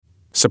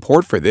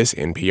Support for this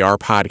NPR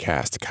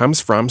podcast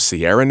comes from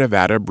Sierra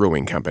Nevada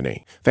Brewing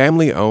Company,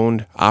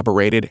 family-owned,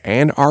 operated,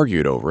 and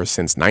argued over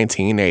since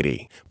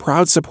 1980.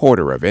 Proud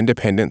supporter of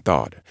independent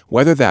thought,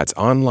 whether that's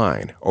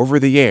online,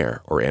 over the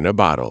air, or in a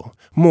bottle.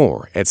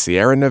 More at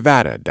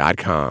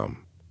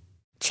sierranevada.com.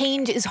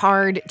 Change is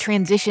hard,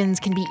 transitions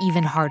can be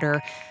even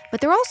harder,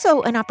 but they're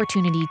also an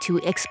opportunity to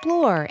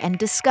explore and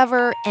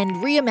discover and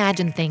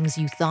reimagine things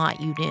you thought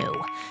you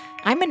knew.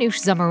 I'm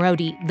Manoush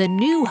Zomorodi, the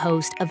new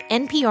host of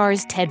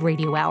NPR's TED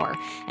Radio Hour.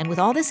 And with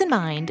all this in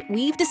mind,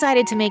 we've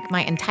decided to make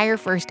my entire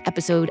first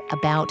episode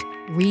about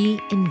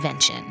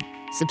reinvention.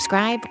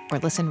 Subscribe or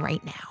listen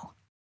right now.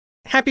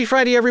 Happy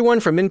Friday, everyone,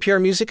 from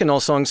NPR Music and All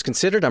Songs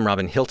Considered. I'm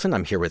Robin Hilton.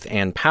 I'm here with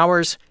Ann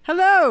Powers.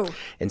 Hello.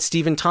 And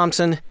Stephen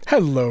Thompson.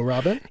 Hello,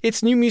 Robin.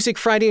 It's New Music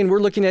Friday, and we're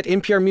looking at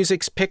NPR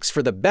Music's picks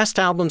for the best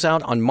albums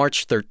out on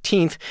March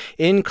 13th,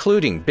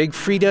 including Big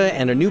Freedia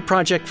and a new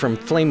project from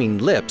Flaming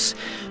Lips.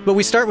 But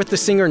we start with the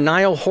singer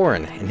Niall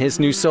Horan and his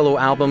new solo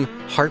album,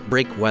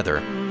 Heartbreak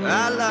Weather.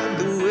 I like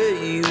the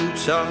way you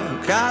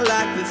talk, I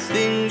like the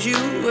things you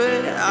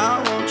wear.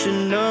 I want your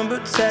number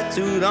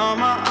tattooed on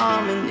my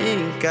arm in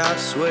ink, I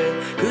swear.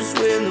 'Cause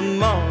when the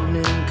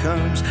morning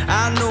comes,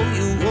 I know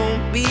you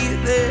won't be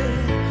there.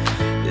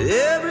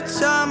 Every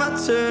time I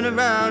turn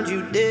around,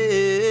 you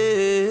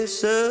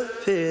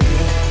disappear.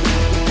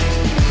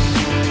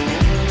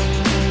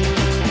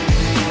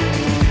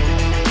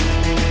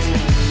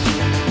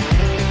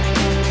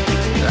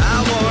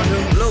 I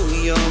wanna blow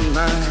your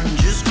mind,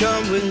 just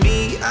come with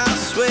me, I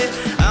swear.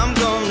 I'm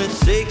gonna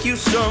take you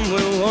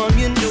somewhere warm,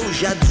 you know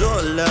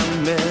j'adore la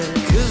mer.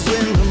 'Cause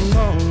when the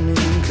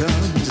morning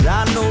comes,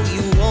 I know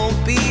you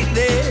won't be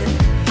there.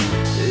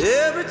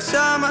 Every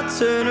time I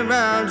turn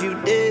around, you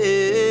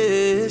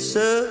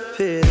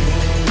disappear.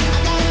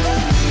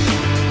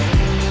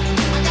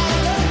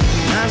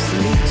 Nice to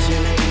meet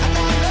you.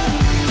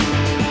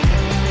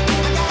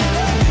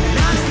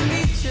 Nice to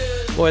meet you.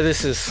 Boy,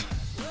 this is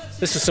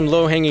some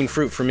low-hanging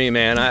fruit for me,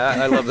 man.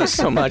 I love this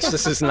so much.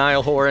 This is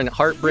Niall Horan,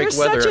 Heartbreak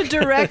Weather. You're such a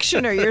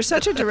directioner. You're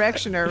such a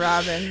directioner,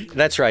 Robin.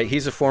 That's right.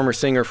 He's a former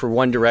singer for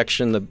One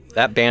Direction.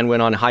 That band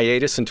went on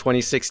hiatus in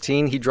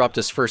 2016. He dropped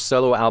his first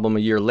solo album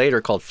a year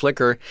later called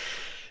Flicker.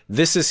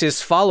 This is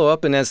his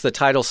follow-up, and as the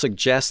title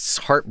suggests,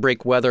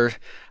 Heartbreak Weather,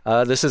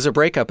 this is a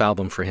breakup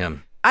album for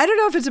him. I don't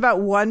know if it's about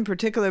one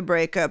particular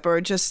breakup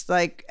or just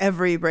like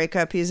every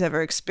breakup he's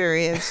ever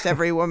experienced,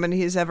 every woman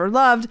he's ever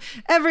loved,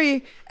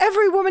 every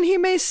woman he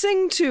may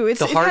sing to.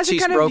 The hearts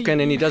he's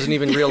broken and he doesn't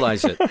even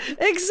realize it.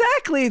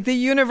 Exactly. The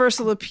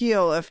universal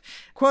appeal of,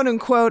 quote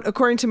unquote,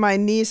 according to my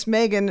niece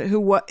Megan,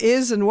 who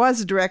is and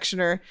was a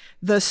Directioner,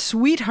 the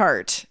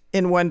sweetheart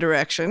in One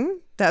Direction.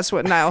 That's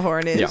what Niall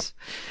Horan is. Yeah.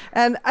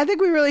 And I think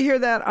we really hear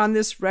that on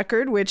this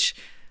record, which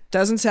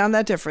doesn't sound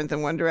that different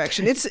than One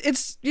Direction.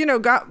 It's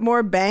got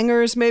more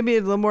bangers, maybe a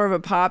little more of a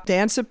pop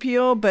dance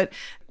appeal, but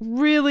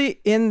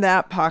really in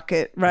that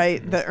pocket,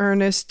 right? Mm-hmm. The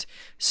earnest,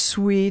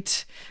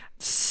 sweet,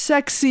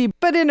 sexy,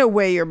 but in a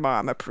way your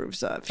mom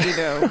approves of,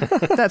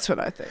 That's what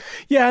I think.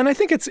 Yeah, and I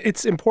think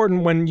it's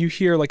important when you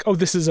hear like, oh,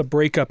 this is a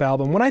breakup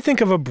album. When I think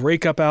of a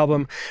breakup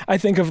album, I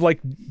think of like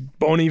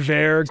Bon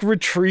Iver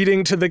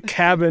retreating to the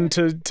cabin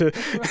to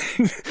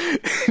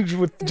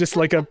with just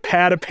like a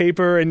pad of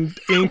paper and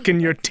ink in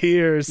your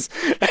tears.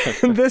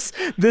 And this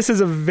is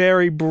a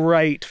very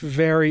bright,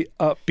 very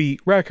upbeat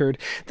record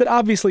that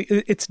obviously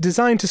it's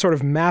designed to sort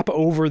of map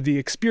over the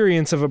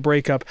experience of a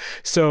breakup.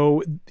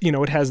 So,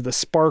 it has the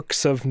sparks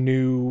of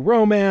new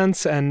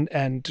romance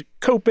and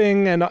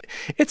coping, and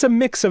it's a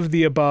mix of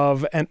the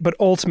above, but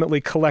ultimately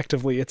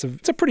collectively it's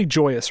a pretty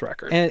joyous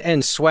record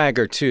and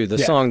swagger too. The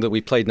song that we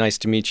played, Nice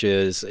to Meet You,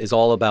 is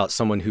all about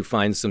someone who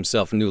finds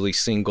themselves newly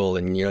single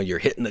and you're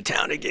hitting the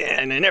town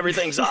again and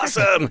everything's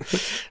awesome.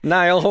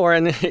 Niall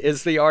Horan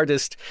is the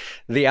artist.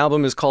 The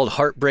album is called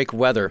Heartbreak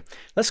Weather.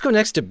 Let's go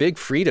next to Big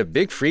Freedia.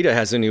 Big Freedia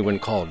has a new one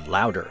called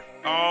Louder.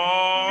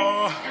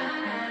 Oh,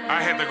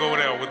 I had to go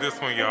there with this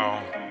one,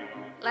 y'all.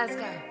 Let's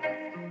go.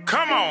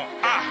 Come on,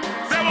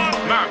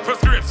 my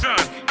prescription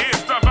is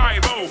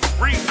survival.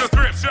 Read the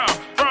scripture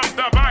from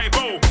the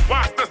Bible.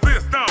 Watch the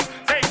system,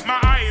 take my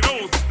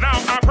idols. Now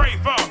I pray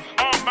for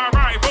all my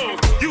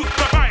rivals. Used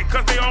to fight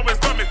cause they always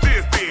come and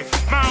sissy.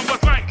 Mine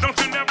was like, don't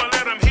you never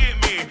let them hit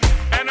me.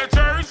 And the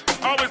church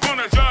always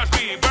wanna judge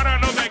me, but I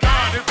know that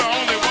God is the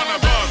only one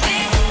above me.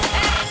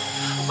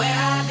 Where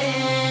I've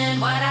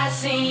been, what I've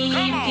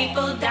seen,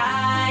 people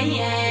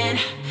dying.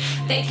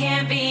 They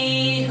can't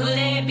be who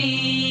they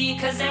be,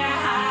 cause they're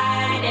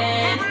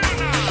hiding.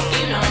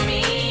 You know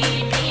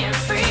me and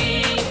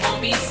free, won't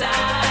be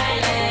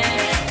silent.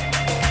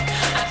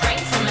 I pray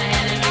from my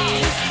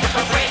enemies,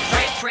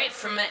 pray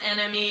from my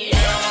enemy. They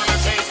don't wanna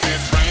taste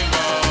this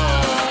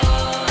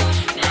rainbow.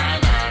 Nah,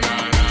 nah,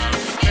 nah, nah.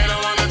 They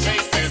don't wanna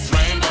taste this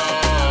rainbow.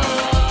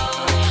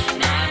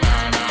 Nah,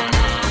 nah, nah,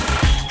 nah.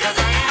 Cause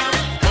I am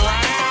who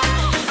I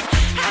am.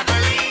 I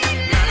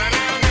believe. Nah, nah,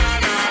 nah,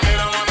 nah, nah. They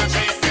don't wanna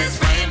taste this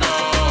rainbow.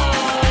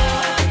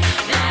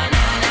 Nah,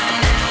 nah,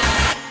 nah,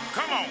 nah.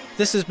 Come on.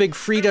 This is Big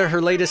Freedia.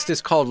 Her latest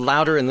is called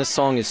Louder, and this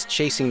song is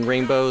Chasing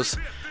Rainbows.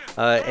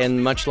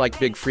 And much like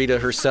Big Frida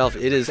herself,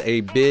 it is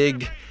a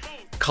big,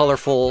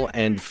 colorful,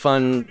 and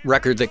fun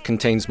record that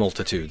contains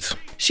multitudes.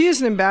 She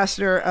is an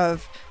ambassador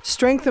of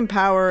strength and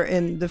power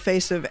in the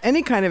face of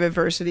any kind of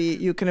adversity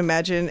you can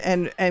imagine,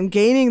 and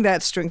gaining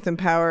that strength and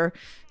power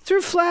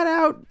through flat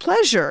out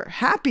pleasure,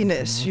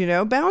 happiness,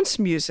 bounce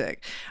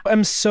music.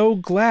 I'm so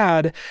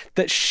glad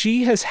that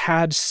she has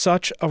had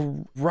such a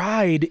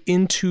ride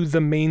into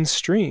the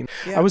mainstream.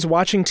 Yeah. I was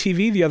watching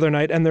TV the other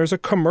night and there's a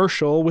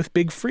commercial with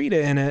Big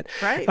Frida in it.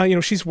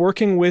 Right. She's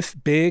working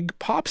with big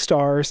pop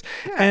stars,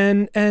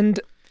 and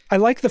I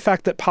like the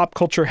fact that pop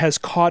culture has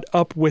caught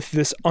up with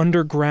this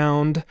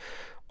underground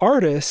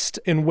artist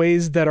in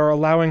ways that are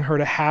allowing her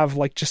to have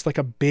just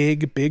a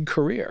big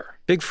career.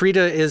 Big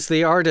Frida is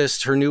the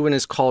artist. Her new one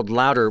is called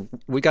Louder.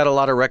 We got a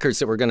lot of records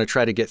that we're going to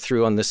try to get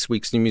through on this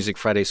week's New Music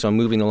Friday, so I'm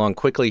moving along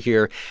quickly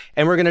here.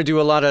 And we're going to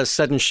do a lot of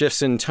sudden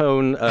shifts in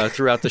tone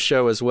throughout the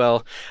show as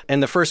well.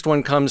 And the first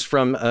one comes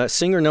from a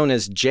singer known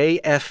as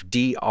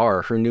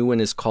JFDR. Her new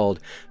one is called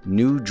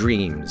New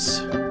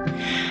Dreams.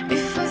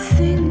 If I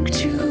think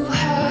too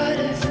hard,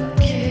 I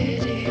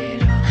forget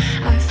it all.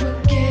 I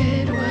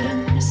forget what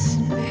I'm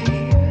missing,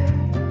 baby.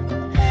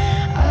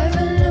 I've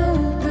an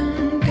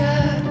open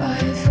gap,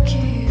 I've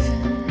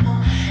given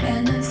all,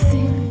 and I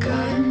think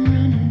I'm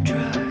running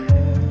dry.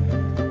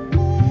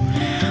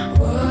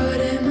 What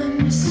am I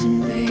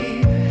missing,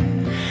 baby?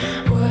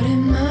 What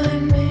am I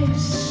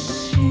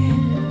missing?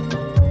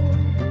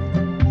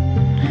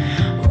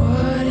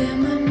 What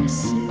am I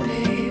missing,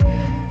 baby?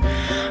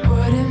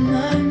 What am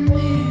I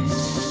missing?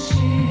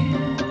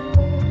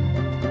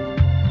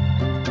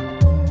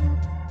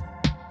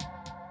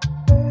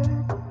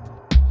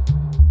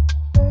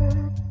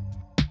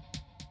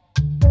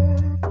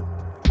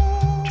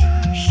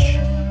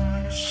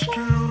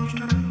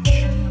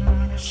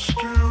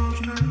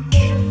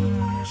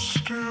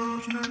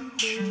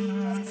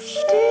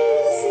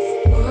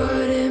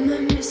 What am I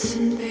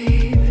missing,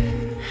 baby?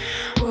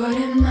 What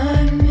am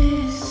I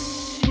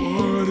missing?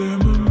 What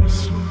am I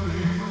missing,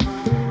 baby?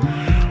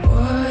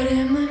 What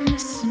am I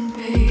missing,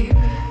 baby?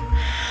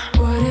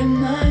 What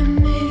am I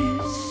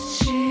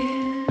missing?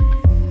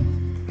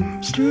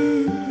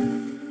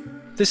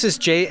 This is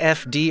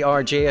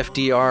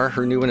JFDR.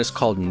 Her new one is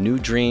called New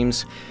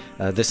Dreams.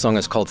 This song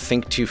is called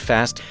Think Too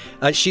Fast.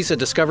 She's a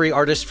discovery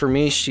artist for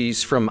me.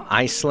 She's from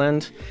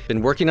Iceland.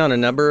 Been working on a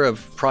number of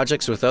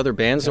projects with other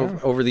bands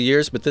over the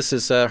years, but this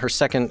is her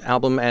second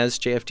album as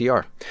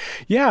JFDR.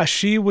 Yeah,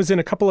 she was in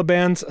a couple of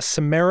bands,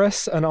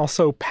 Samaris and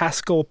also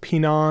Pascal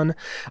Pinon.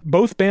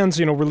 Both bands,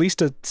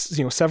 released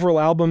several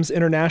albums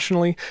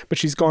internationally, but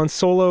she's gone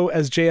solo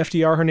as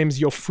JFDR. Her name is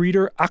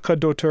Jofríður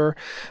Akadóttir.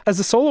 As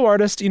a solo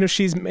artist,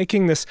 she's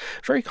making this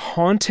very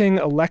haunting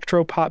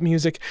electro-pop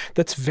music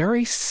that's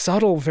very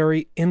subtle, very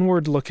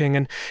inward looking.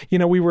 And,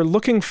 we were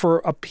looking for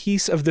a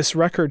piece of this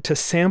record to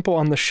sample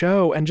on the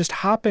show and just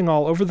hopping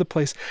all over the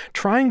place,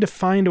 trying to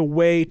find a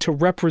way to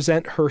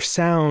represent her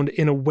sound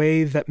in a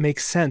way that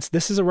makes sense.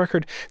 This is a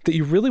record that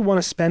you really want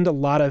to spend a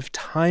lot of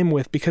time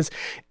with, because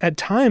at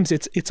times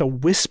it's a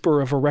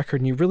whisper of a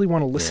record and you really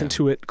want to listen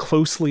to it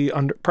closely,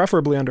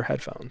 preferably under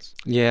headphones.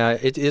 Yeah,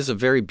 it is a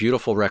very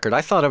beautiful record.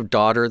 I thought of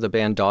Daughter, the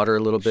band Daughter, a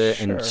little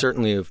bit, and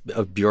certainly of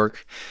Björk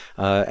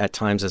at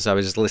times as I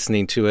was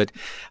listening to it.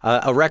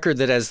 A record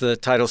that, as the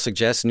title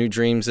suggests, New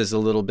Dreams, is a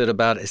little bit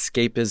about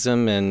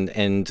escapism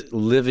and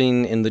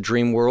living in the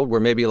dream world where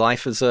maybe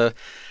life is a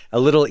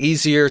little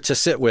easier to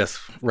sit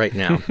with right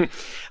now.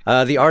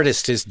 The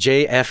artist is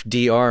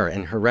JFDR,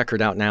 and her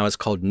record out now is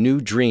called New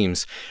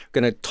Dreams.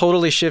 Going to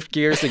totally shift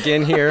gears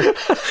again here.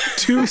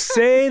 To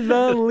say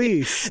the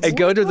least. And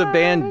go to the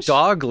band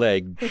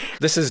Dogleg.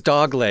 This is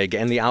Dogleg,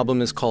 and the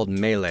album is called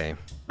Melee.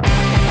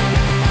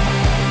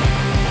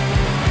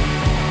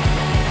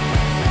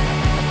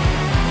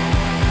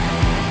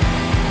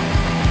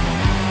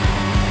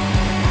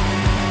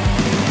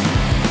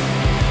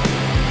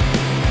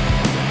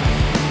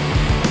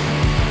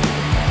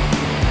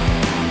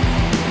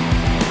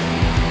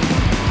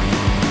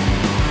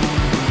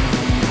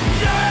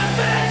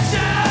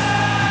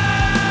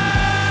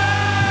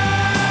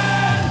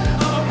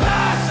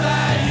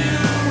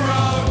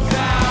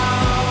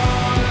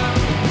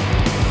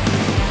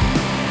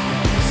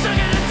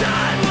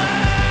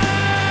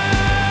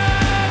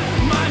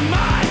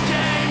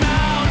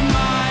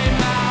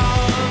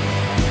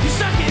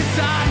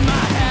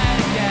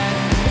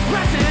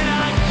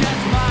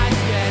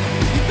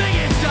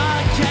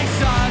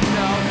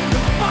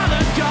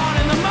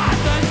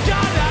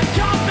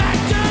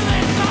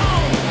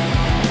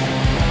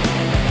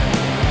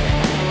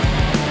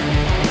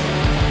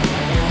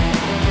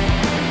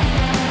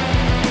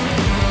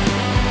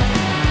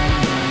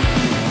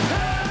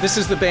 This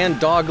is the band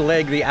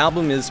Dogleg. The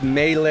album is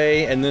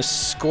Melee, and this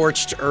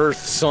Scorched Earth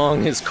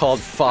song is called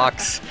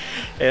Fox.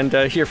 And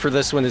here for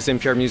this one is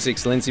NPR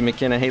Music's Lindsay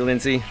McKenna. Hey,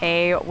 Lindsay.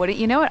 Hey, wouldn't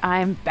you know it?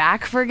 I'm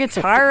back for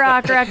Guitar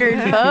Rock record,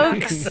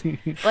 folks.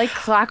 Like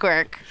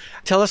clockwork.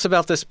 Tell us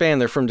about this band.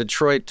 They're from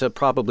Detroit,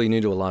 probably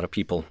new to a lot of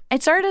people.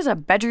 It started as a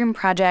bedroom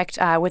project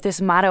with this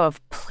motto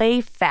of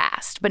play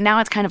fast, but now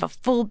it's kind of a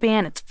full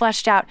band. It's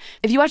fleshed out.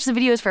 If you watch the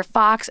videos for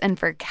Fox and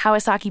for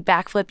Kawasaki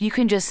Backflip, you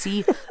can just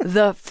see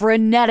the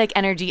frenetic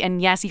energy.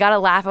 And yes, you got to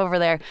laugh over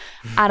there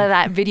out of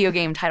that video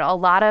game title. A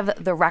lot of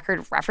the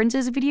record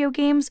references video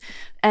games,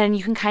 and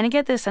you can kind of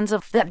get this sense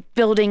of that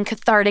building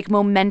cathartic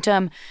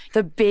momentum,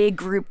 the big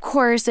group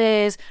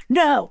choruses,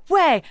 no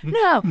way,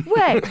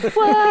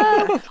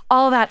 whoa,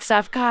 all that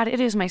stuff. God, it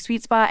is my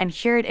sweet spot, and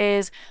here it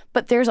is.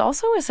 But there's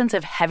also a sense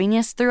of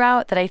heaviness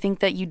throughout that I think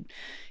that you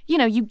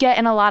get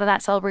in a lot of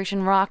that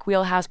celebration rock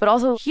wheelhouse. But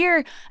also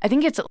here, I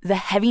think it's the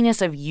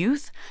heaviness of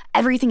youth.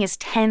 Everything is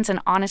tense, and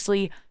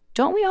honestly,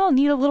 don't we all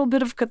need a little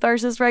bit of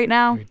catharsis right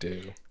now? We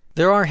do.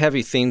 There are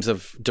heavy themes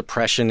of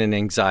depression and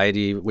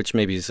anxiety, which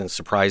maybe isn't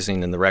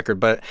surprising in the record,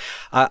 but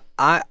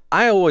I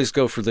always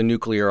go for the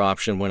nuclear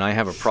option when I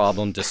have a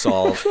problem to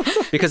solve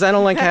because I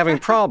don't like having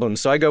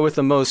problems, so I go with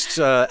the most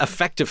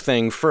effective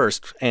thing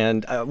first.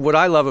 And what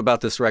I love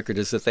about this record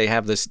is that they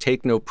have this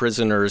take no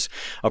prisoners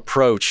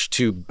approach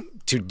to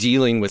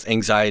dealing with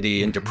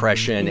anxiety and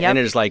depression. Yep. And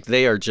it is like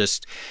they are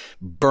just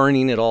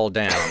burning it all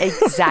down.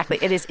 Exactly.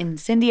 It is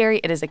incendiary.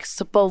 It is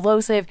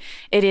explosive.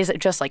 It is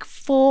just like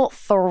full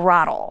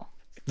throttle.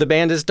 The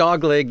band is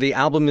Dogleg. The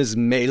album is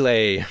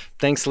Melee.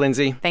 Thanks,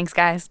 Lindsay. Thanks,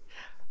 guys.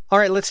 All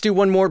right, let's do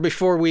one more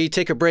before we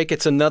take a break.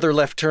 It's another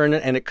left turn,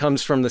 and it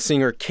comes from the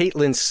singer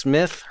Caitlin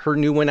Smith. Her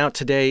new one out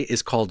today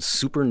is called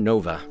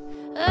Supernova.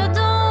 I don't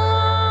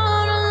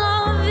wanna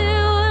love you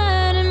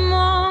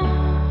anymore.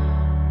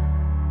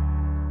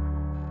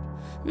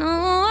 No,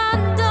 I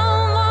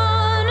don't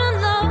wanna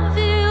love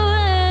you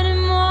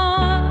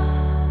anymore.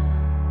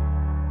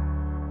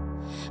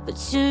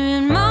 But you're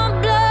in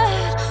my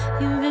blood,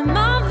 you're in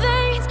my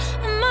veins,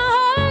 and my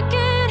heart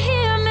can't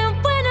hear me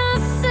when I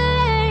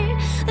say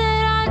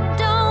that I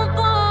don't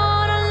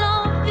wanna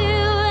love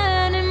you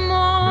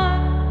anymore.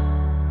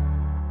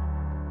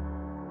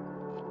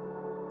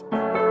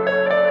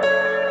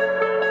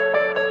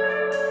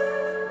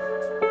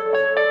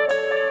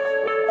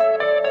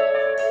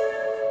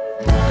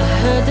 I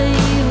heard that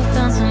you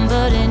found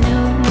somebody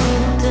new,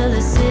 moved to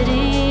the city.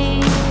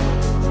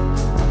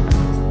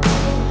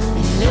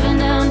 You're living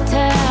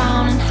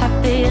downtown and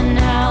happier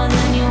now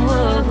than you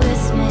were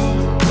with me.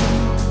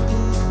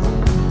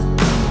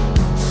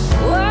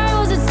 Why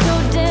was it so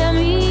damn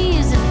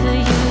easy for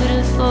you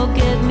to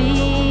forget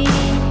me?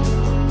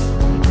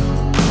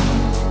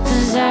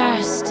 'Cause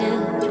I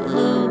still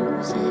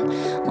lose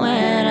it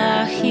when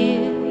I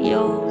hear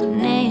your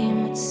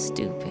name. It's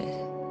stupid.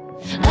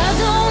 I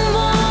don't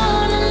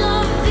wanna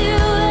love you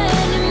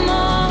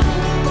anymore.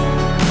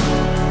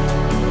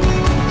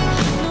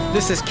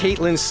 This is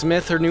Caitlin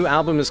Smith. Her new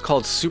album is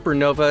called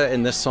Supernova,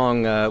 and this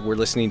song we're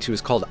listening to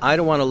is called I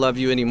Don't Want to Love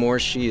You Anymore.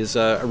 She is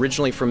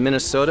originally from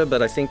Minnesota,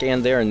 but I think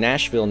they're in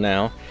Nashville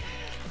now.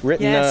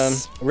 Written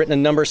a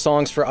number of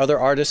songs for other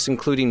artists,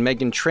 including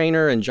Meghan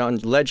Trainor and John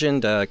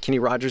Legend, Kenny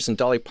Rogers and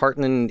Dolly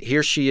Parton. And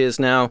here she is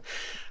now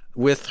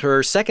with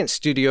her second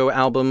studio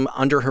album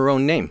under her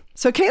own name.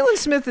 So Caitlin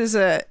Smith is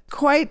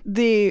quite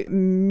the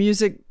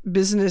music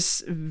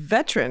business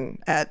veteran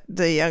at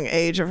the young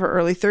age of her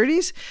early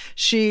 30s.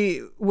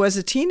 She was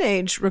a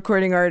teenage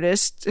recording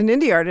artist, an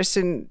indie artist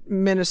in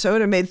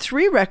Minnesota, made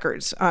 3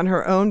 records on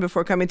her own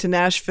before coming to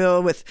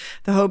Nashville with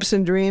the hopes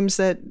and dreams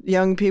that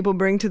young people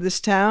bring to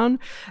this town.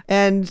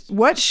 And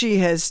what she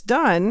has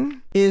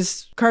done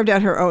is carved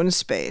out her own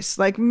space.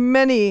 Like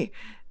many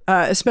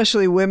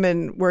especially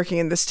women working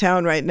in this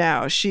town right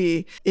now,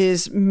 she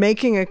is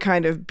making a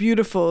kind of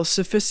beautiful,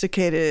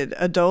 sophisticated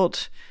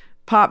adult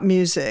pop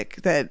music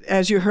that,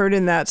 as you heard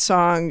in that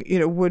song,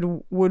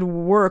 would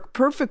work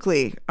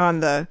perfectly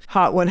on the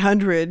Hot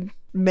 100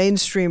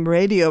 mainstream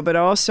radio, but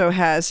also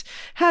has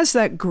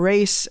that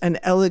grace and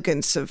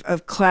elegance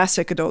of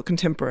classic adult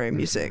contemporary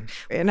music.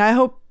 And I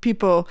hope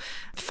people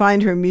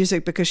find her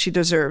music because she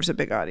deserves a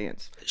big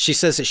audience. She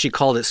says that she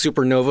called it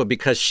Supernova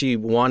because she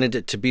wanted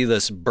it to be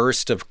this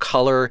burst of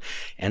color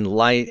and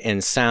light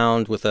and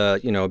sound with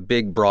a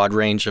big broad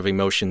range of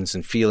emotions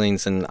and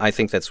feelings, and I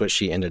think that's what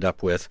she ended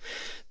up with.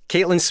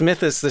 Caitlin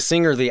Smith is the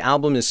singer. The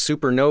album is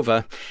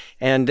Supernova,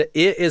 and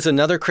it is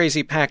another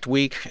crazy packed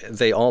week.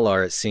 They all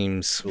are, it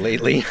seems,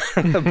 lately.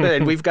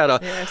 And we've got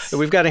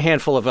a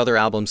handful of other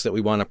albums that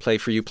we want to play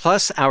for you,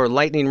 plus our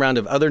lightning round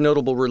of other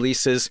notable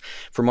releases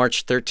for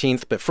March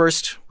 13th. But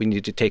first, we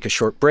need to take a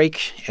short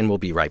break, and we'll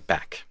be right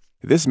back.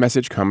 This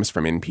message comes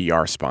from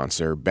NPR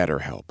sponsor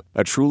BetterHelp,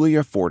 a truly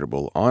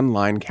affordable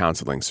online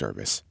counseling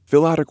service.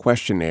 Fill out a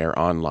questionnaire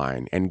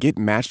online and get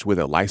matched with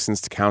a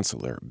licensed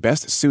counselor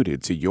best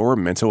suited to your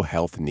mental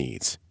health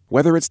needs.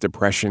 Whether it's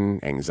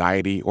depression,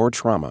 anxiety, or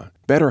trauma,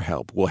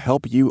 BetterHelp will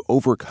help you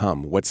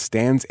overcome what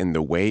stands in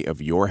the way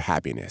of your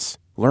happiness.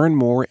 Learn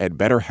more at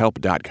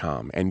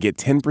BetterHelp.com and get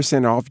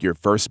 10% off your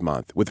first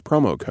month with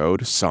promo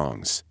code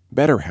SONGS.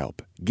 BetterHelp.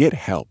 Get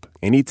help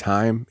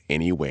anytime,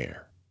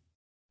 anywhere.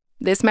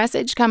 This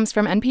message comes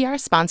from NPR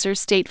sponsor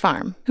State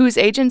Farm, whose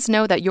agents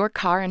know that your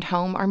car and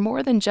home are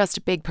more than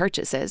just big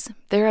purchases.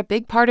 They're a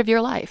big part of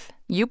your life.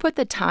 You put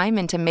the time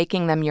into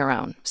making them your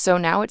own, so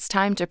now it's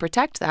time to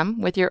protect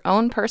them with your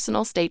own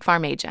personal State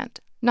Farm agent.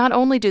 Not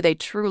only do they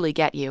truly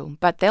get you,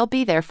 but they'll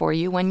be there for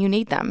you when you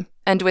need them.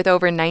 And with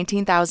over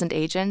 19,000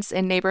 agents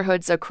in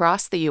neighborhoods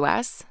across the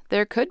U.S.,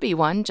 there could be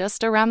one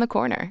just around the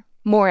corner.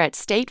 More at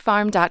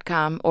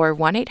statefarm.com or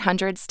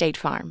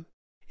 1-800-STATE-FARM.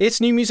 It's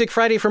New Music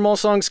Friday from All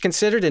Songs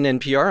Considered in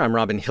NPR. I'm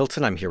Robin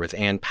Hilton. I'm here with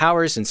Ann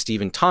Powers and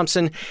Stephen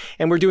Thompson,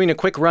 and we're doing a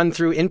quick run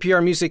through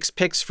NPR Music's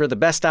picks for the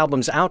best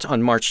albums out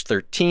on March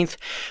 13th.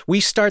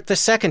 We start the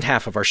second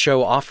half of our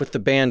show off with the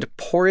band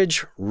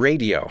Porridge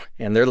Radio,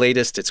 and their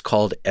latest, it's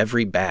called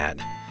Every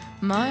Bad.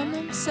 My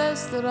mom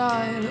says that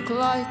I look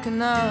like a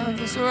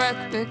nervous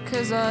wreck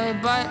because I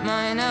bite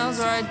my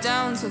nails right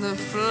down to the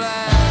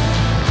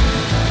flesh.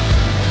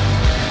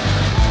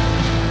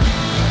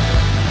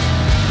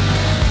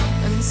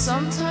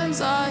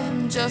 Sometimes I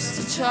am just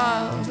a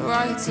child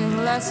writing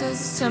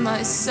letters to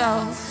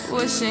myself,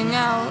 wishing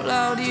out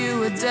loud you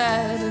were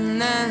dead and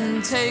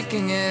then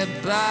taking it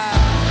back.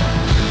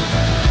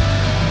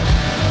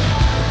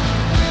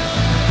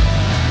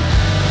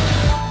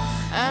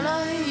 And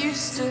I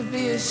used to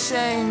be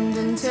ashamed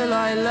until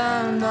I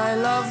learned I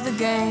love the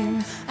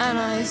game, and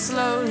I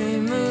slowly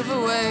move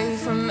away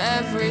from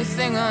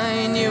everything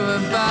I knew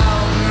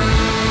about me.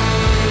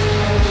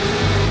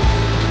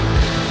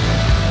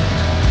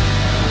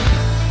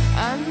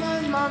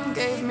 Mom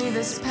gave me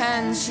this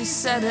pen, she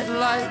said it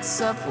lights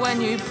up when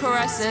you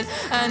press it,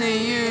 and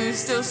you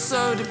still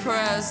so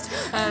depressed,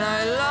 and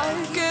I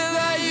like it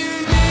that you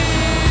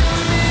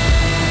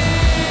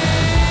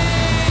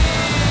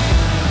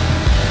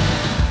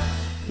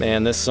need me.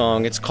 Man, this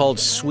song, it's called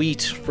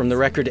Sweet from the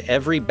record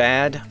Every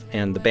Bad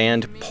and the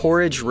band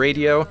Porridge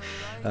Radio,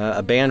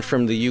 a band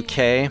from the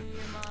UK.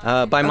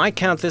 By my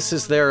count, this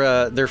is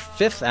their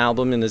fifth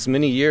album in as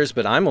many years,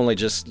 but I'm only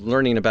just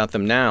learning about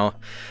them now.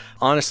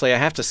 Honestly, I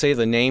have to say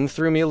the name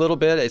threw me a little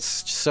bit.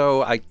 It's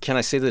so, can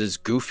I say that it's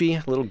goofy?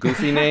 A little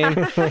goofy name.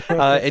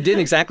 It didn't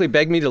exactly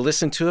beg me to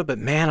listen to it, but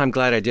man, I'm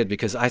glad I did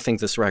because I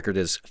think this record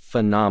is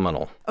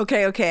phenomenal.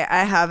 Okay.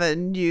 I have a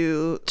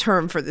new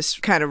term for this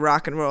kind of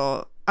rock and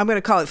roll. I'm going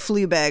to call it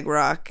Fleabag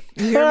rock.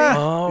 You hear me?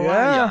 Oh,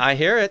 yeah. I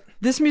hear it.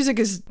 This music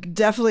is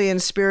definitely in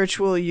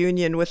spiritual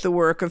union with the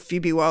work of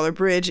Phoebe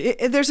Waller-Bridge.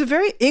 There's a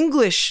very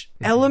English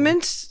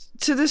element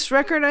to this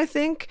record, I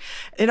think.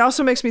 It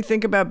also makes me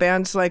think about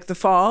bands like The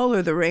Fall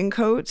or The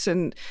Raincoats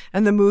and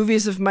the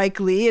movies of Mike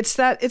Leigh. It's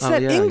that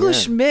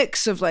English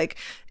mix of like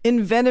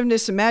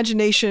inventiveness,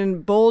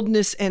 imagination,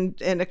 boldness, and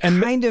a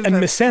kind of frankness. And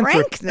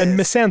misanthropy. And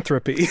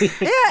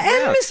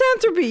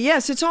misanthropy.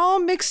 Yes, it's all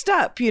mixed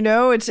up, you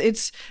know.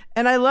 It's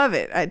and I love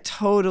it. I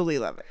totally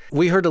love it.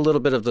 We heard a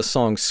little bit of the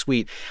song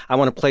Sweet. I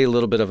want to play a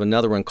little bit of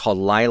another one called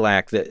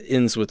Lilac that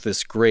ends with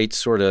this great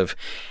sort of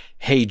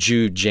Hey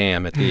Jude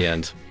jam at the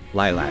end.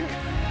 Lilac.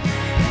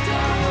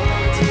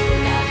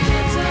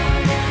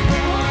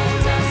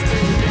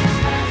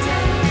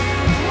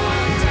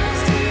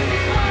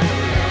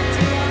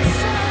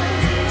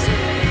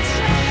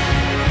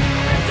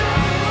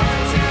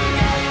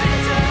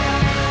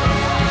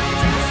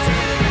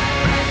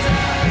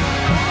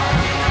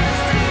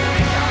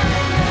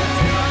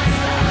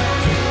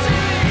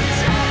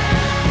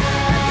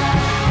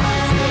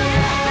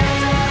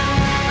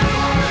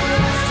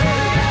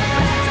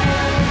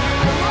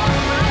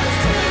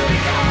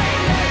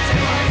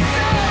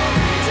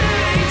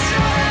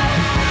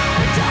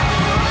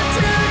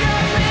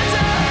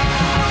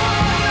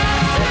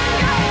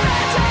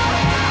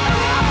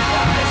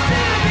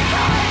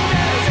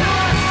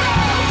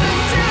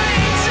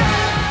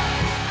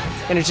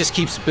 And it just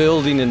keeps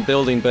building and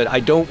building, but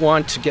I don't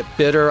want to get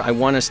bitter. I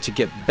want us to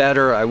get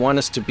better. I want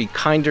us to be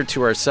kinder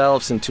to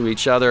ourselves and to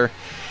each other.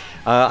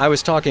 I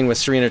was talking with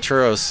Serena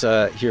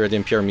Churros here at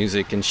NPR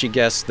Music, and she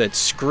guessed that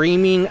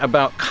screaming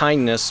about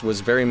kindness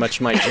was very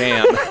much my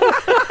jam.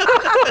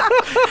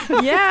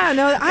 Yeah,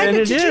 no,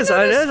 it is.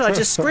 I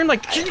just scream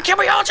like, can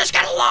we all just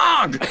get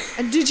along?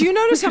 Did you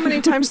notice how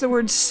many times the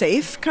word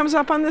safe comes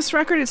up on this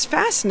record? It's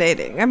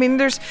fascinating. I mean,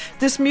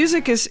 this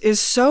music is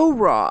so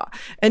raw,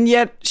 and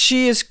yet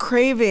she is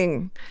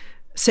craving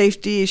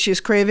safety,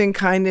 she's craving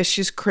kindness,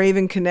 she's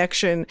craving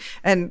connection,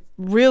 and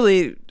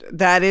really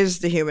that is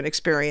the human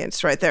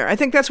experience right there. I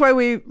think that's why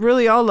we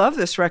really all love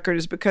this record,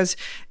 is because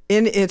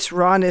in its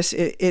rawness,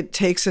 it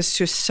takes us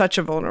to such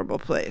a vulnerable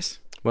place.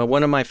 Well,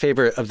 one of my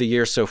favorite of the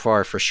year so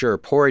far, for sure.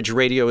 Porridge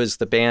Radio is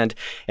the band,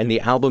 and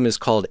the album is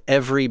called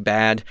Every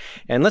Bad.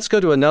 And let's go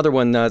to another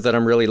one that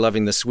I'm really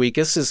loving this week.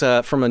 This is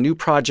from a new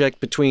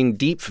project between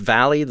Deep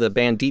Valley, the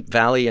band Deep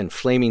Valley, and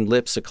Flaming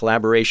Lips, a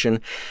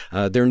collaboration.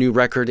 Their new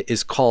record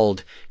is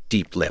called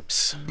Deep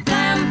Lips.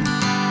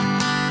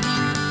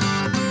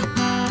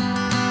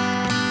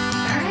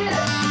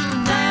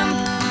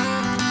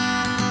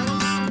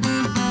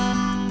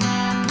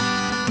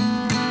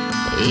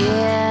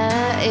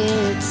 Yeah,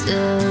 it's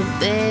a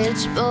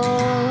bitch,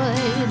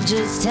 boy,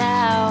 just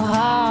how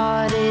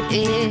hard it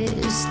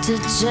is to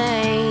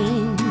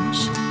change.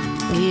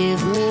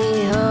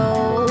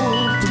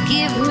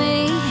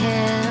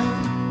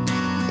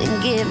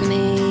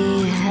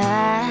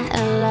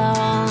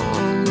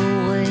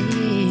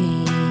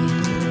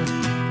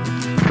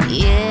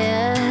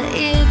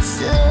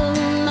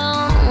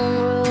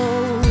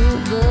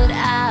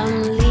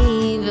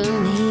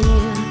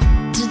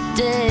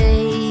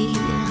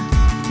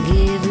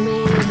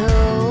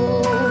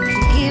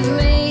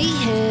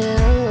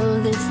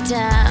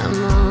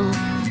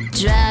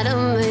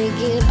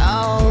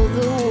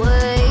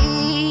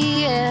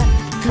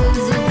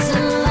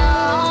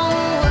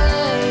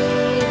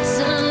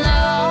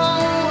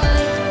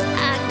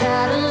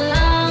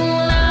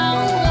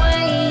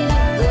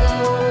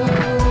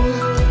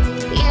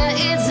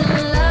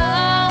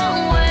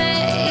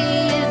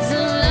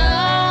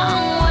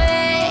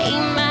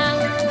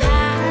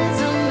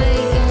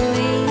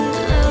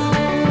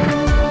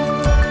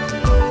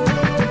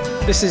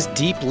 This is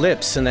Deep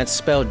Lips, and that's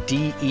spelled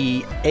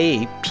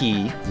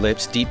D-E-A-P,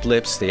 Lips, Deep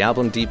Lips, the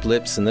album Deep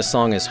Lips, and this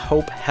song is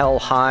Hope Hell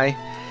High.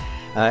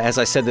 As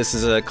I said, this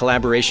is a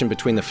collaboration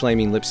between the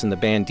Flaming Lips and the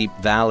band Deep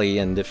Valley,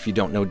 and if you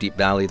don't know Deep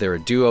Valley, they're a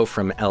duo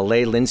from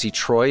L.A., Lindsey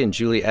Troy and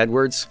Julie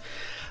Edwards.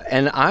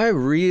 And I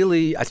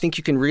think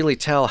you can really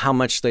tell how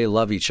much they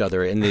love each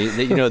other. And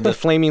the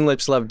Flaming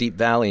Lips love Deep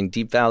Valley, and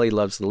Deep Valley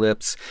loves the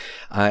Lips,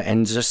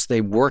 and just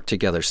they work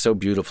together so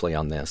beautifully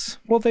on this.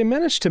 Well, they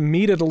managed to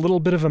meet at a little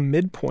bit of a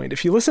midpoint.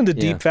 If you listen to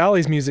Deep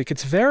Valley's music,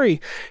 it's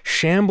very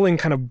shambling,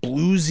 kind of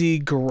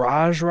bluesy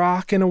garage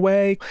rock in a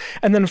way.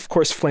 And then, of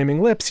course,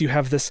 Flaming Lips, you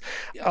have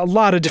a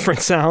lot of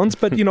different sounds,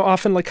 but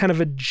often like kind of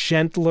a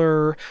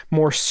gentler,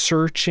 more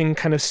searching,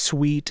 kind of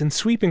sweet and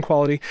sweeping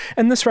quality.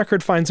 And this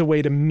record finds a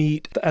way to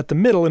meet at the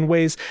middle in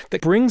ways that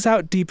brings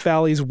out Deep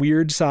Valley's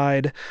weird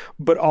side,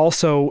 but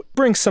also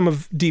brings some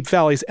of Deep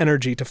Valley's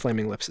energy to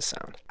Flaming Lips'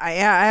 sound. I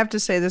have to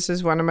say this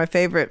is one of my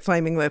favorite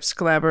Flaming Lips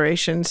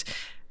collaborations.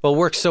 Well,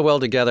 works so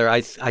well together.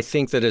 I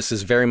think that this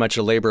is very much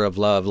a labor of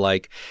love.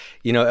 Like,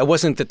 it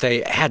wasn't that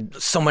they had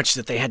so much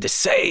that they had to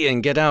say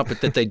and get out, but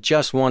that they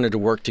just wanted to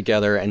work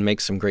together and make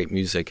some great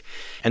music.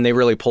 And they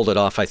really pulled it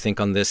off, I think,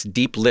 on this.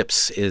 Deep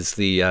Lips is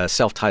the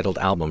self-titled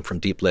album from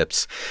Deep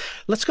Lips.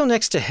 Let's go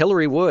next to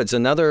Hillary Woods,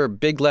 another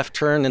big left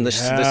turn in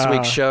this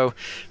week's show.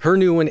 Her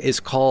new one is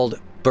called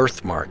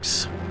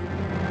Birthmarks.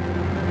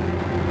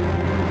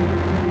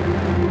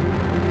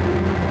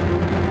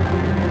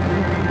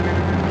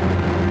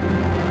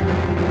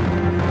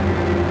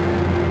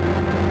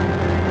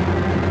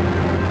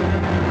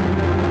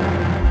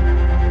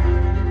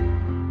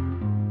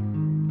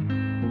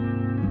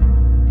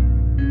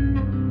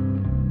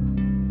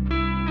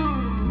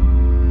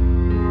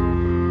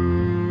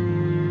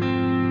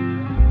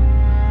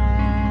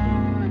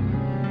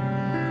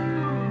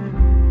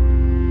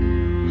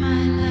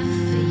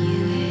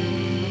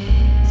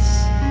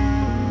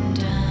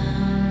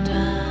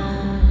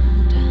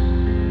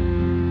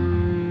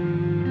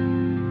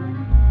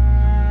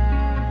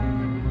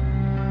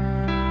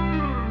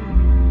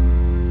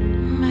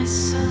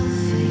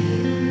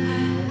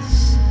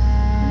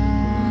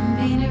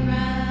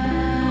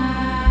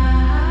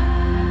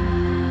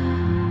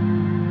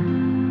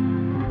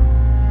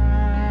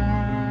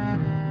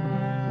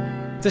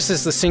 This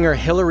is the singer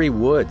Hillary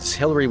Woods.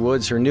 Hillary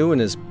Woods, her new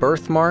one is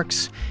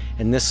Birthmarks,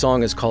 and this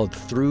song is called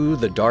Through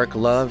the Dark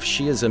Love.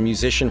 She is a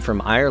musician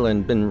from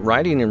Ireland, been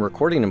writing and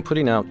recording and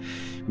putting out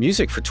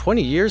music for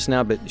 20 years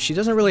now, but she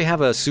doesn't really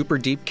have a super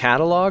deep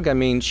catalog. I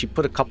mean, she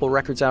put a couple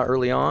records out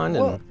early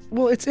on.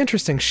 Well, it's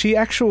interesting. She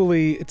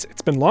actually, it's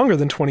been longer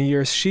than 20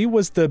 years. She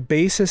was the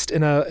bassist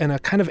in a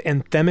kind of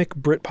anthemic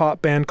Britpop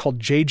band called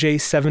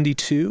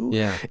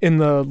JJ72 in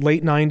the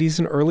late 90s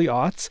and early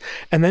aughts.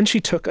 And then she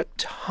took a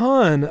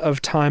ton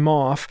of time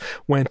off,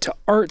 went to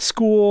art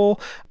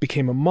school,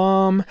 became a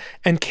mom,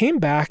 and came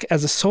back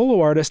as a solo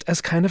artist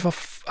as kind of a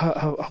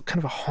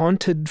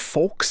haunted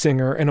folk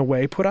singer in a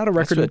way. Put out a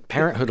record. That's what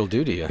parenthood will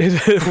do to you.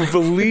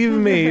 Believe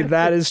me,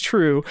 that is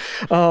true.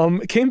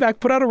 Came back,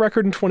 put out a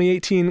record in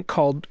 2018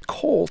 called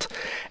Colt,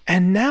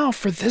 and now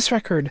for this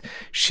record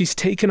she's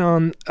taken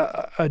on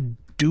a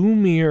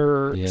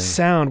doomier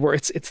sound where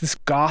it's this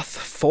goth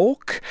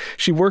folk.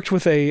 She worked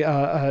with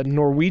a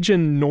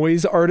Norwegian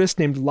noise artist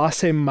named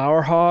Lasse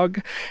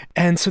Maurhag,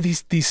 and so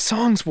these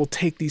songs will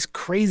take these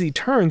crazy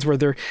turns where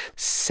they're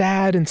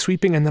sad and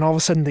sweeping, and then all of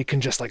a sudden they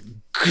can just like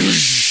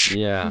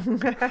yeah.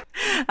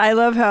 I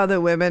love how the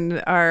women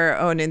are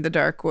owning the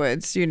dark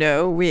woods.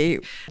 We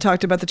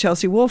talked about the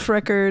Chelsea Wolfe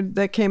record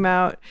that came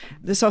out.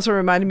 This also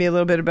reminded me a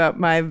little bit about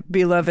my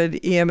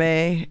beloved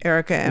EMA,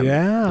 Erica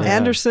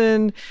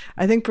Anderson.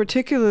 I think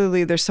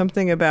particularly there's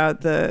something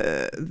about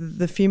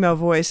the female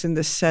voice in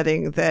this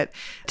setting that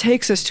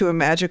takes us to a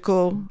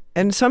magical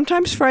and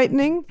sometimes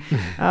frightening,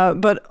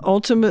 but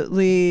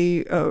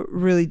ultimately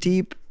really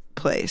deep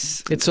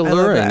place. It's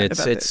alluring.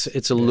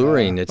 It's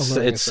alluring.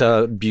 It's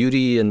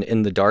beauty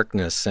in the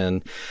darkness,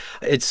 and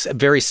it's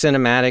very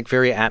cinematic,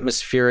 very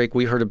atmospheric.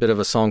 We heard a bit of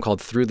a song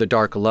called Through the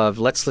Dark Love.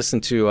 Let's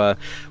listen to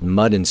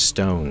Mud and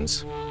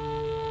Stones.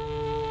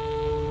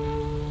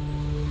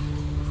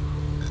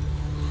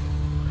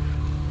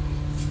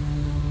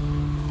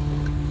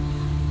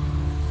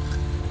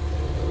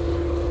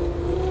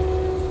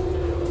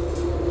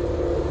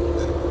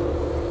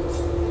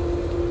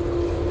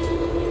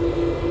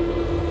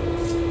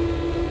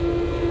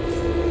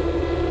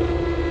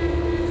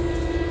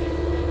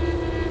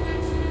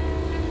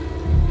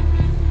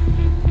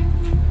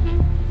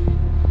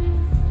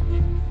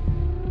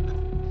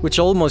 Which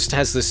almost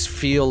has this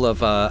feel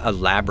of a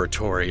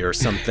laboratory or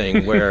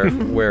something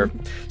where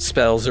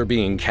spells are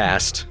being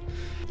cast.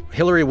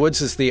 Hillary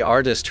Woods is the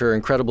artist. Her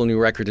incredible new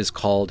record is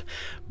called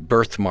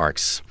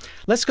Birthmarks.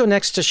 Let's go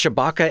next to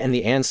Shabaka and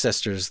the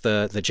Ancestors,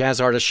 the jazz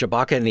artist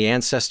Shabaka and the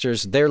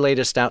Ancestors. Their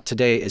latest out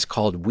today is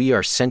called We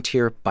Are Sent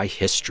Here by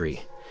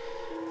History.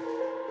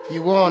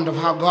 You warned of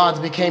how gods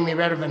became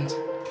irrelevant,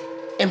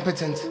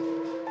 impotent,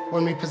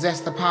 when we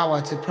possessed the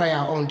power to pray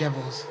our own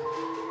devils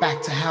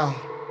back to hell.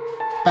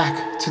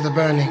 Back to the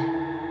burning.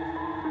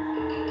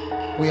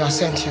 We are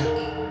sent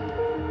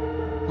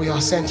here. We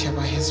are sent here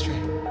by history.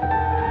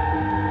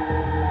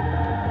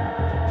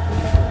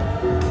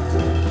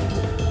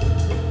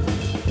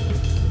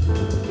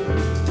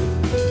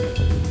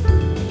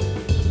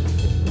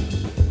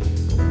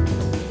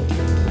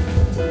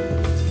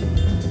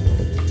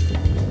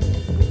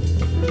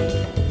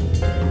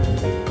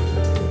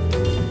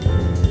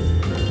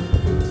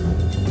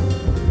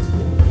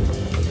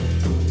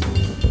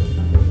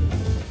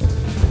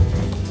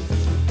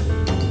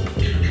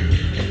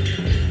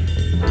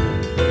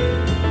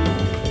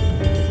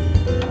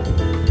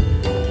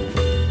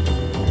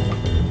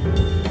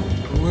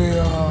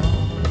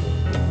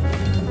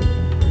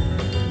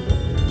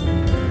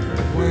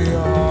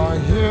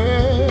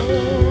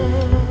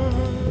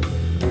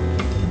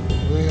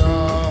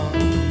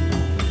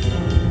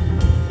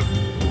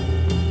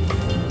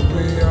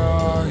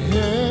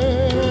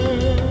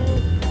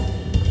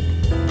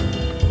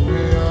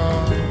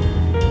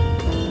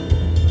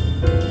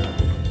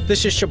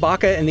 This is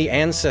Shabaka and the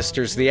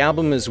Ancestors. The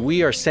album is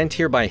We Are Sent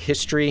Here by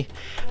History,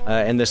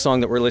 and the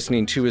song that we're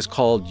listening to is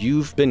called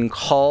You've Been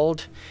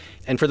Called.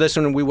 And for this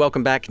one, we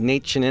welcome back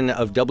Nate Chinen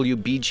of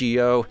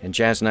WBGO and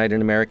Jazz Night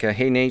in America.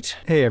 Hey, Nate.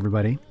 Hey,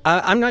 everybody.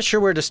 I'm not sure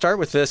where to start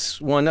with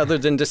this one other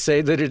than to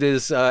say that it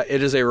is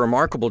a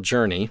remarkable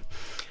journey.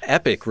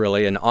 Epic,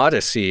 really, an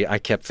odyssey, I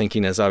kept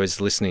thinking as I was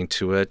listening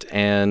to it,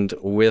 and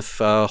with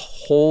a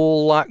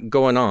whole lot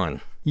going on.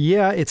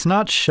 Yeah, it's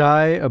not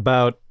shy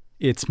about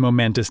its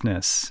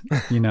momentousness,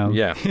 you know.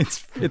 Yeah.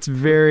 It's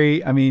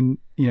very, I mean,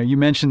 you know, you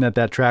mentioned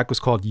that track was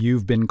called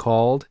You've Been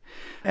Called.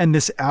 And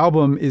this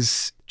album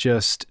is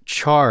just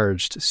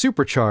charged,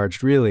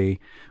 supercharged,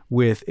 really,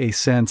 with a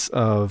sense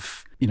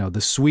of, you know,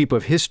 the sweep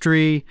of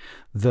history,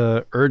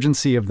 the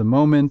urgency of the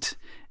moment,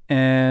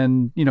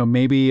 and, you know,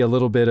 maybe a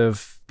little bit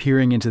of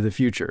peering into the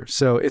future.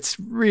 So it's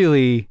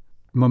really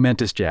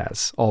momentous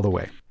jazz all the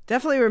way.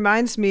 Definitely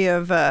reminds me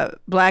of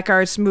Black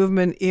Arts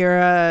Movement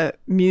era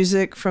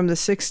music from the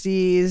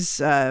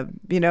 60s,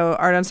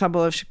 Art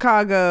Ensemble of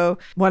Chicago.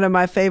 One of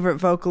my favorite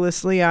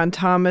vocalists, Leon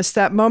Thomas,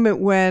 that moment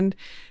when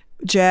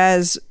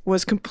jazz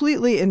was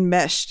completely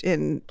enmeshed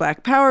in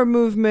Black Power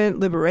movement,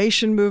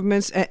 liberation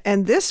movements,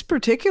 and this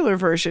particular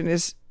version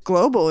is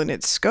global in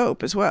its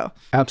scope as well.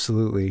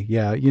 Absolutely.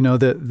 Yeah. You know,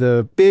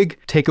 the big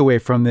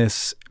takeaway from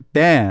this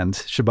band,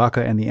 Shabaka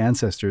and the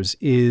Ancestors,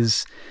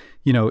 is,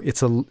 you know,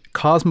 it's a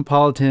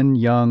cosmopolitan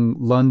young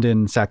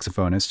London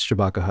saxophonist,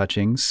 Shabaka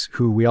Hutchings,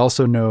 who we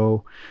also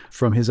know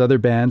from his other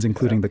bands,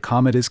 including The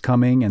Comet Is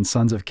Coming and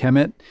Sons of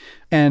Kemet.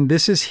 And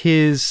this is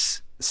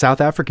his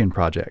South African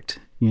project.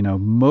 You know,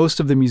 most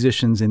of the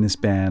musicians in this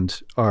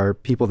band are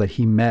people that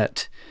he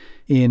met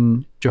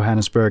in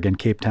Johannesburg and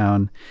Cape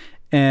Town.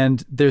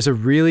 And there's a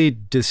really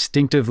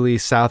distinctively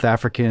South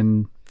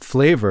African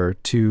flavor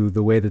to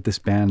the way that this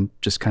band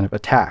just kind of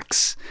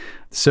attacks.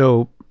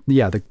 So,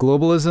 yeah, the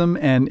globalism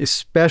and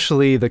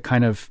especially the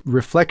kind of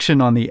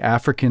reflection on the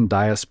African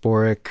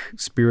diasporic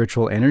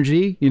spiritual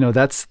energy, you know,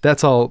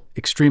 that's all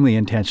extremely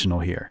intentional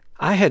here.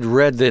 I had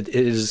read that it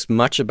is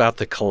much about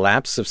the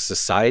collapse of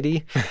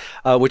society,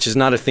 which is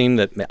not a theme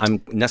that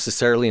I'm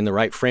necessarily in the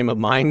right frame of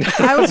mind.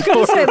 I was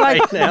going to say,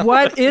 right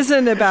what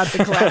isn't about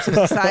the collapse of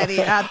society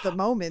at the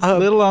moment? A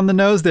little on the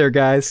nose there,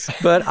 guys.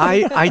 But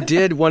I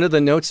did, one of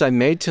the notes I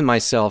made to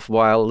myself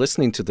while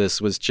listening to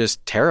this was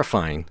just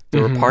terrifying.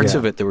 There were parts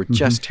of it that were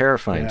just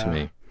terrifying to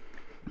me.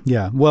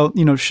 Yeah. Well,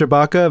 you know,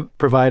 Shabaka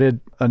provided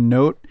a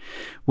note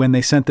when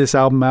they sent this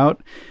album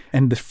out,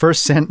 and the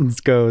first sentence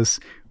goes,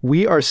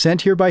 "We Are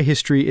Sent Here by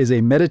History is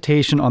a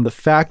meditation on the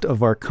fact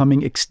of our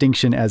coming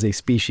extinction as a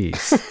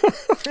species."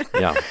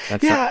 Yeah,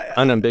 that's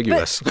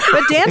unambiguous.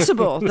 But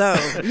danceable,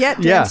 though. Yet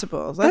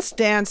danceable. Yeah. Let's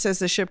dance as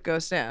the ship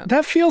goes down.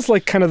 That feels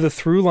like kind of the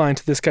through line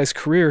to this guy's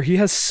career. He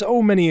has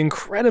so many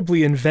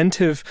incredibly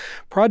inventive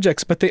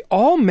projects, but they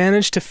all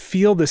manage to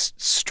feel this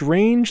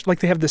strange, like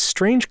they have this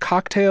strange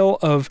cocktail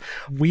of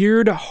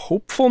weird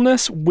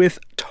hopefulness with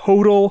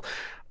total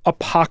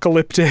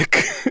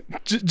apocalyptic,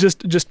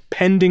 just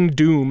pending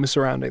doom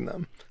surrounding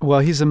them.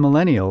 Well, he's a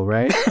millennial,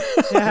 right?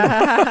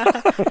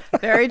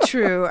 Very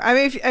true. I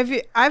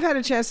mean, I've had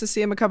a chance to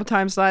see him a couple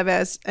times live,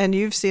 and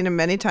you've seen him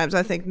many times,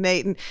 I think,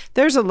 Nate. And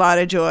there's a lot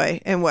of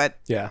joy in what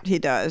he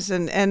does,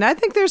 and I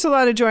think there's a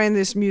lot of joy in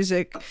this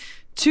music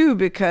too,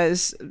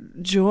 because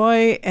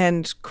joy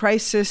and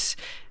crisis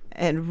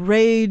and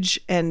rage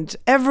and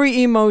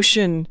every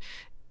emotion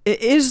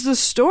is the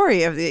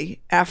story of the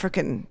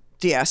African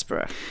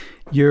diaspora.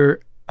 You're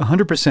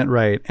 100%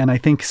 right. And I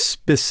think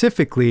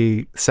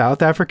specifically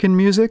South African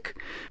music,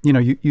 you know,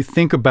 you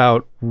think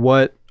about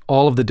what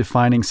all of the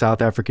defining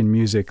South African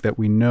music that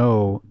we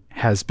know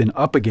has been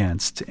up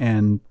against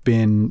and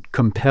been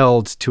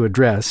compelled to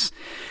address.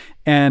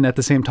 And at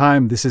the same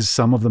time, this is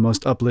some of the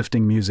most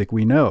uplifting music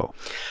we know.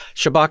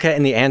 Shabaka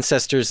and the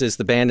Ancestors is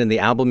the band, and the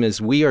album is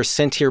We Are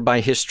Sent Here by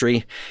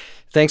History.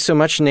 Thanks so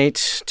much,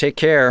 Nate. Take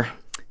care.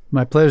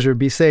 My pleasure.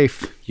 Be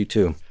safe. You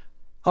too.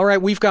 All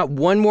right, we've got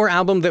one more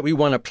album that we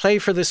want to play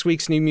for this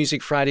week's New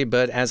Music Friday,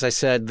 but as I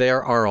said,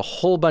 there are a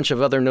whole bunch of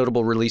other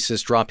notable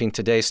releases dropping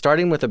today,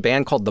 starting with a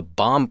band called the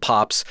Bomb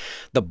Pops.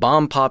 The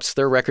Bomb Pops,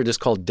 their record is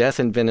called Death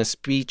in Venice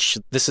Beach.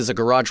 This is a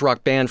garage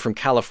rock band from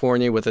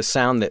California with a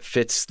sound that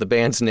fits the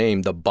band's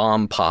name, the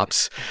Bomb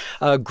Pops.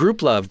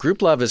 Group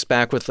Love is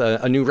back with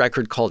a new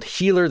record called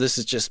Healer. This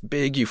is just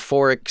big,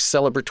 euphoric,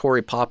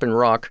 celebratory pop and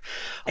rock.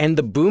 And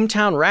the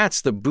Boomtown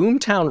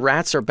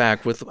Rats are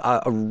back with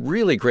a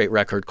really great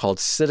record called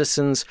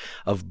Citizens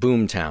of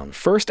Boomtown.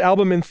 First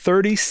album in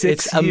 36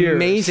 years. It's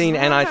amazing.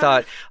 And I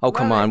thought,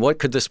 come on, what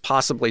could this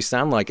possibly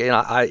sound like? And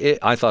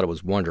I thought it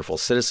was wonderful.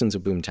 Citizens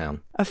of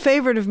Boomtown. A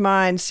favorite of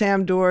mine,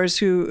 Sam Dors,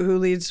 who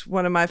leads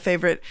one of my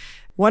favorite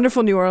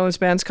wonderful New Orleans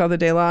bands called the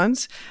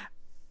Delons,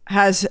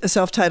 has a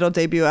self-titled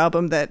debut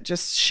album that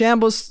just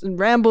shambles and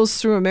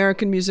rambles through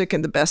American music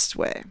in the best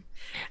way.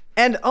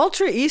 And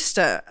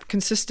Ultraista,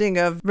 consisting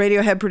of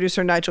Radiohead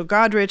producer Nigel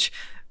Godrich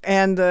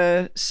and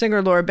the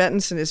singer Laura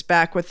Bentonson, is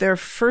back with their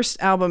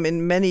first album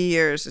in many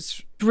years.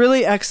 It's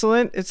really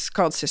excellent. It's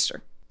called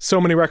Sister. So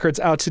many records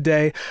out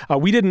today.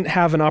 We didn't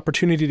have an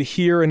opportunity to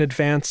hear in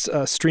advance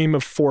a stream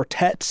of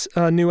Fortet's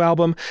new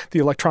album. The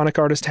electronic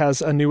artist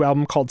has a new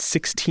album called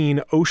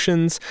 16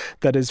 Oceans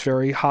that is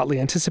very hotly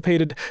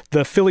anticipated.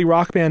 The Philly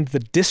rock band The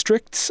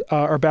Districts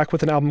are back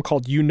with an album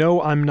called You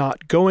Know I'm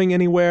Not Going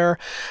Anywhere.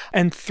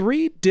 And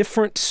 3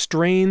 different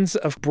strains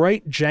of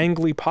bright,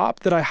 jangly pop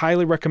that I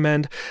highly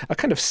recommend. A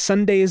kind of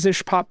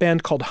Sundays-ish pop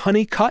band called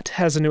Honeycut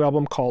has a new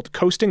album called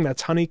Coasting.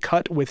 That's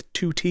Honeycut with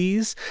 2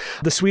 T's.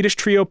 The Swedish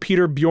trio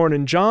Peter, Bjorn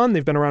and John.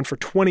 They've been around for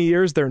 20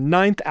 years. Their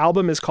 9th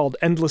album is called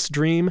Endless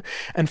Dream.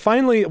 And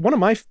finally, one of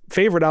my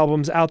favorite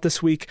albums out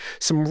this week,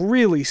 some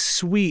really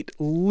sweet,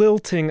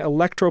 lilting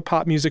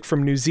electropop music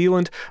from New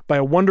Zealand by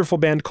a wonderful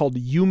band called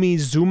Yumi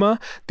Zuma.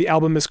 The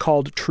album is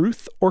called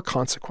Truth or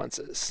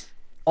Consequences.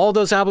 All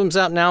those albums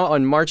out now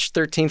on March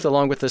 13th,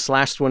 along with this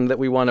last one that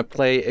we want to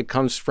play. It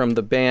comes from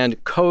the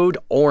band Code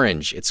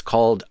Orange. It's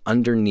called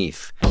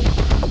Underneath.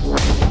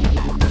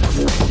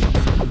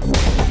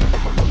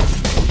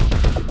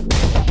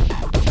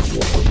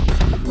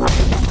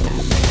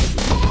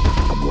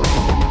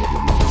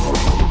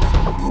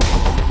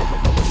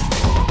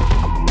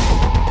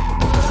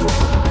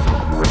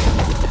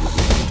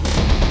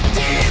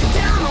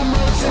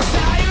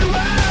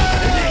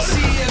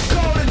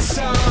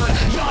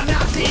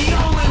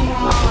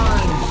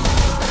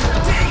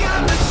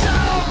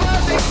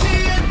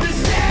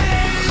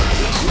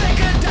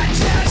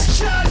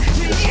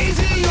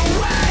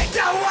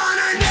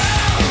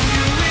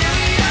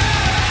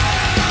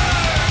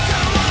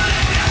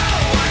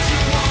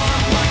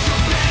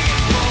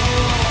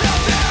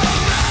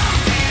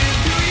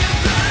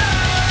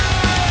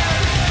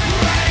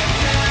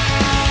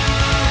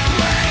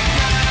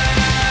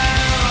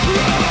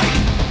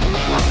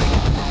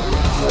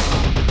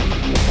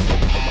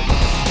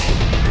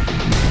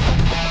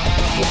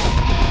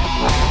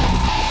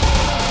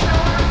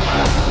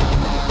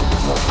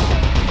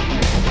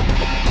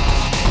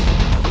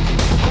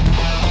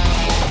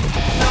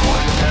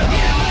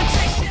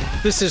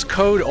 This is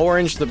Code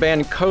Orange, the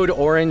band Code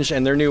Orange,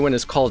 and their new one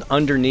is called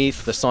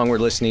Underneath. The song we're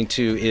listening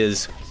to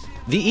is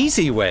The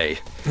Easy Way.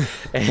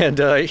 And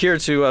here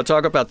to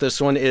talk about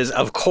this one is,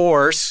 of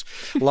course,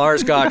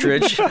 Lars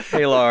Gotrich.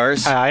 Hey,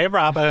 Lars. Hi,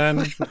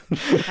 Robin.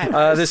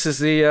 This is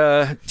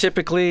the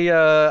typically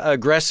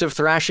aggressive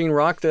thrashing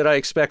rock that I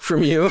expect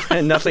from you,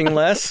 and nothing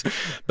less.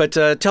 But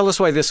tell us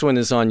why this one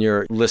is on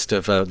your list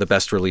of the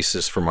best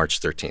releases for March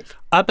 13th.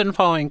 I've been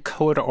following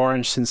Code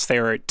Orange since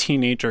they were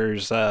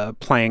teenagers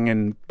playing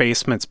in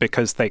basements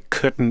because they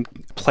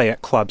couldn't play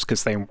at clubs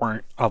because they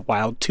weren't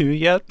allowed to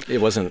yet. It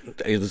was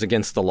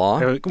against the law?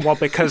 Well,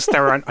 because they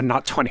were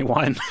not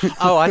 21.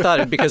 Oh, I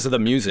thought it because of the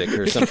music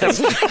or something.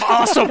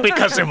 Also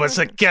because it was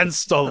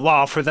against the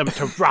law for them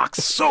to rock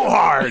so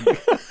hard.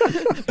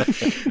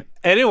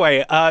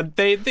 Anyway,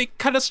 they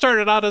kind of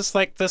started out as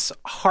like this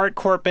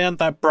hardcore band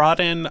that brought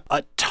in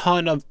a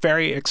ton of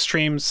very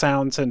extreme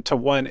sounds into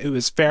one. It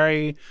was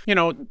very,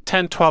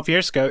 10, 12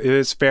 years ago, it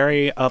was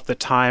very of the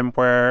time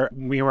where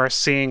we were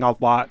seeing a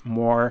lot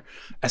more,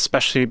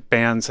 especially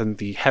bands in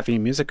the heavy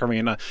music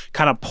arena,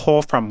 kind of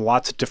pull from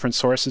lots of different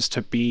sources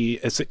to be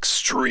as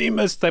extreme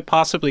as they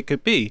possibly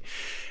could be.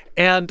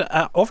 And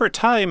over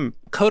time,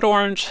 Code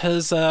Orange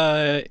has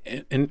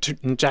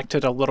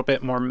injected a little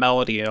bit more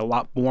melody, a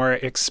lot more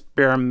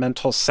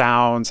experimental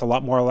sounds, a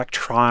lot more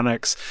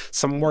electronics,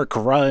 some more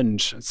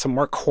grunge, some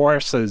more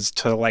choruses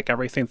to like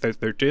everything that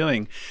they're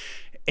doing.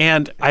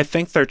 And I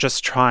think they're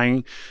just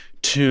trying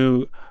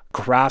to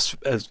grasp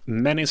as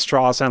many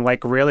straws and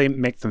like really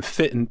make them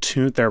fit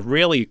into their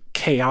really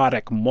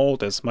chaotic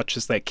mold as much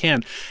as they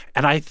can.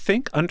 And I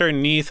think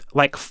Underneath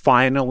like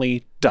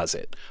finally does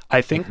it.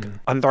 I think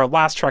on their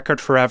last record,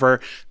 Forever,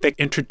 they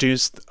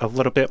introduced a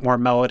little bit more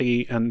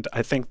melody, and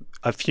I think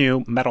a few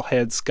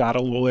metalheads got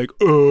a little like,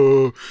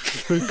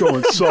 they're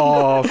going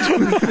soft.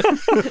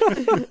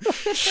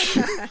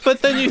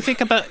 But then you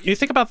think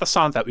about the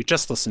song that we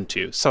just listened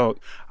to. So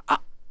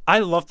I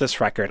love this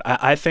record.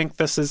 I think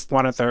this is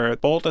one of their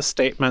boldest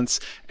statements,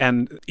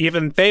 and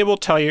even they will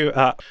tell you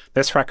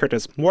this record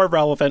is more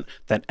relevant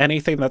than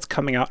anything that's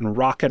coming out in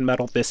rock and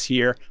metal this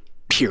year,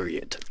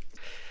 period.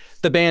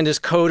 The band is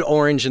Code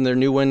Orange, and their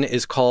new one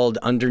is called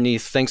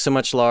Underneath. Thanks so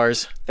much,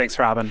 Lars. Thanks,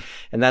 Robin.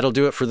 And that'll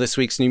do it for this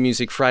week's New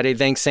Music Friday.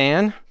 Thanks,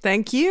 Anne.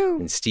 Thank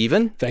you. And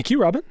Stephen. Thank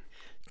you, Robin.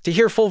 To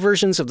hear full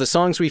versions of the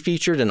songs we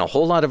featured and a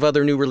whole lot of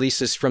other new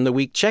releases from the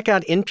week, check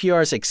out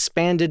NPR's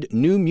expanded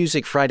New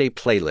Music Friday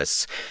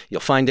playlists. You'll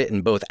find it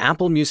in both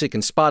Apple Music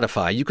and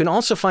Spotify. You can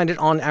also find it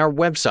on our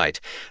website.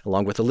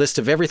 Along with a list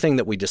of everything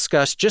that we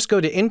discussed, just go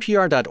to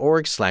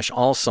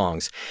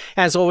npr.org/allsongs.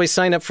 As always,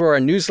 sign up for our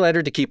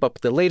newsletter to keep up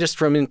with the latest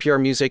from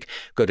NPR Music.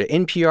 Go to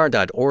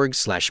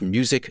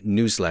npr.org/music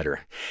newsletter.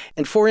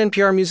 And for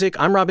NPR Music,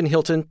 I'm Robin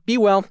Hilton. Be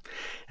well,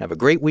 have a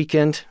great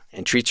weekend,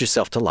 and treat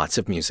yourself to lots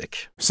of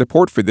music.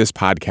 Support for this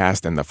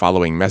podcast and the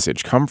following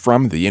message come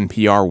from the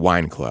NPR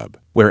Wine Club,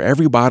 where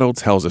every bottle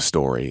tells a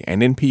story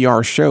and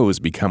NPR shows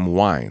become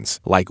wines,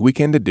 like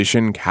Weekend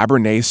Edition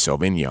Cabernet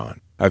Sauvignon.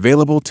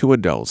 Available to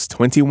adults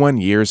 21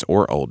 years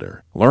or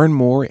older. Learn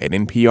more at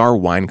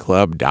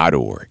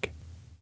nprwineclub.org.